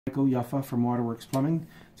Yuffa from Waterworks Plumbing.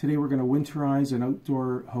 Today we're going to winterize an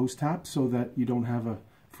outdoor hose tap so that you don't have a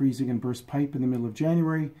freezing and burst pipe in the middle of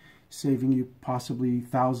January, saving you possibly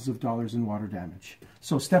thousands of dollars in water damage.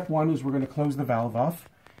 So step one is we're going to close the valve off.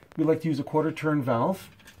 We like to use a quarter-turn valve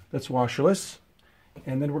that's washerless,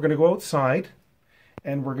 and then we're going to go outside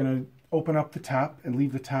and we're going to open up the tap and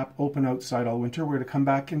leave the tap open outside all winter. We're going to come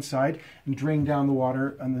back inside and drain down the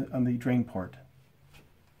water on the drain port,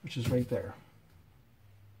 which is right there.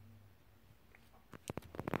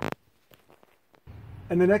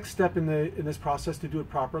 And the next step in this process to do it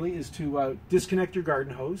properly is to disconnect your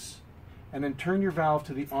garden hose and then turn your valve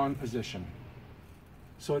to the on position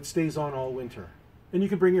so it stays on all winter. And you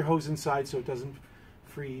can bring your hose inside so it doesn't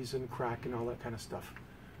freeze and crack and all that kind of stuff.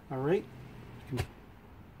 All right.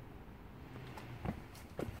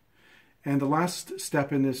 And the last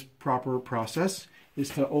step in this proper process is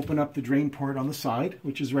to open up the drain port on the side,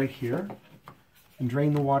 which is right here, and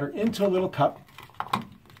drain the water into a little cup,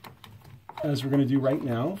 as we're going to do right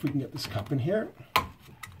now. If we can get this cup in here.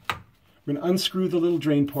 We're going to unscrew the little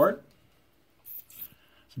drain port.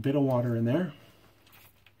 There's a bit of water in there.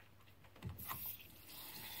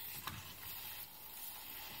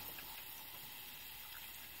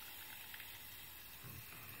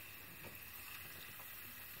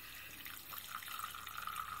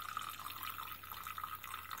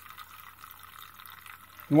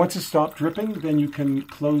 And once it stopped dripping, then you can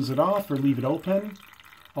close it off or leave it open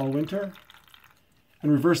all winter and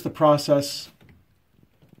reverse the process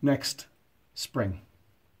next spring.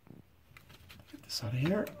 Get this out of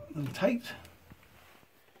here, a little tight,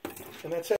 and that's it.